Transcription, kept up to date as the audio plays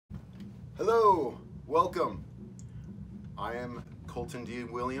Hello, welcome. I am Colton D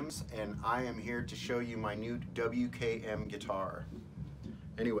and I am here to show you my new WKM guitar.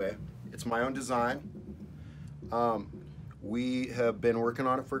 Anyway, it's my own design. We have been working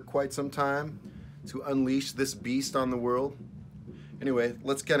on it for quite some time to unleash this beast on the world. Anyway,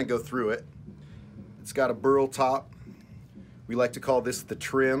 let's kind of go through it. It's got a burl top. We like to call this the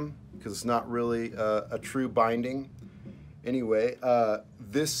trim because it's not really a true binding. Anyway,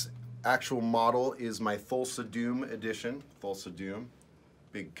 this actual model is my Thulsa Doom edition. Thulsa Doom,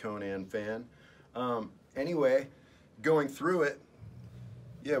 big Conan fan. Anyway, going through it,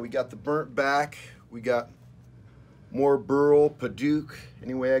 yeah, we got the burnt back, we got more burl, Paduke.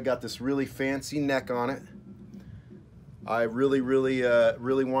 Anyway, I got this really fancy neck on it. I really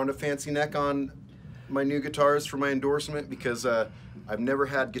wanted a fancy neck on my new guitars for my endorsement because I've never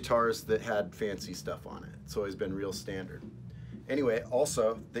had guitars that had fancy stuff on it. It's always been real standard. Anyway,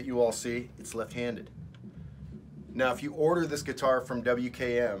 also, that you all see, it's left-handed. Now, if you order this guitar from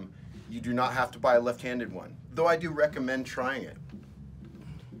WKM, you do not have to buy a left-handed one, though I do recommend trying it.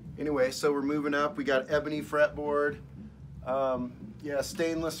 Anyway, so we're moving up. We got ebony fretboard, yeah,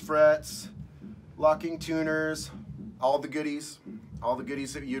 stainless frets, locking tuners, all the goodies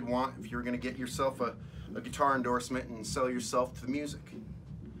that you'd want if you were going to get yourself a guitar endorsement and sell yourself to the music.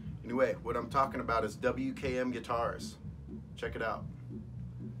 Anyway, what I'm talking about is WKM guitars. Check it out.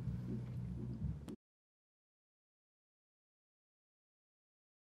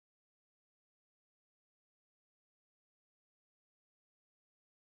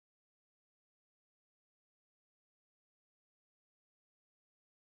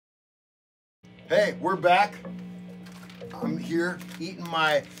 Hey, we're back. I'm here eating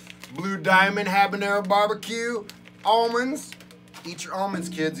my Blue Diamond Habanero Barbecue almonds. Eat your almonds,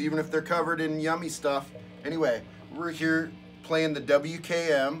 kids, even if they're covered in yummy stuff. Anyway, we're here playing the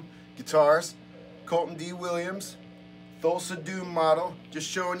WKM guitars, Colton D. Thulsa Doom model, just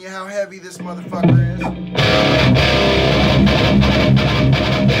showing you how heavy this motherfucker is.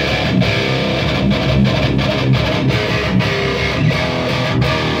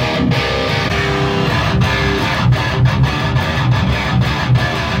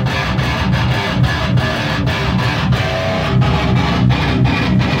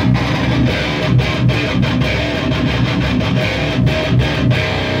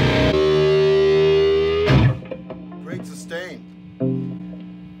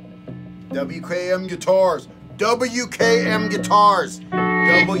 WKM guitars. WKM guitars.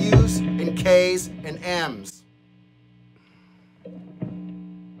 W's and K's and M's.